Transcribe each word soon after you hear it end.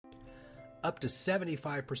Up to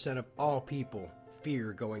 75% of all people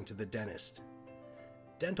fear going to the dentist.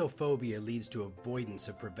 Dental phobia leads to avoidance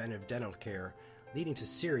of preventive dental care, leading to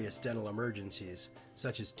serious dental emergencies,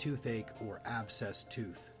 such as toothache or abscessed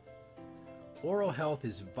tooth. Oral health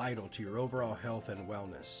is vital to your overall health and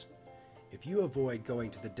wellness. If you avoid going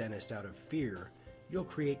to the dentist out of fear, you'll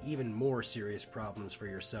create even more serious problems for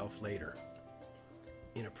yourself later.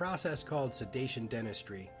 In a process called Sedation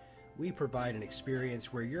Dentistry, we provide an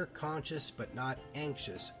experience where you're conscious but not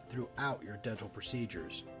anxious throughout your dental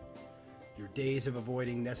procedures. Your days of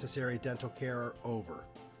avoiding necessary dental care are over.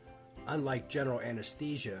 Unlike general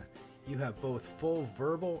anesthesia, you have both full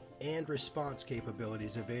verbal and response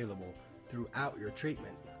capabilities available throughout your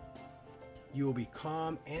treatment. You will be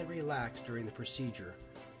calm and relaxed during the procedure,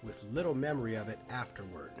 with little memory of it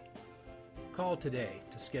afterward. Call today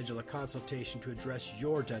to schedule a consultation to address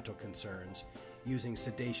your dental concerns using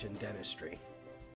Sedation Dentistry.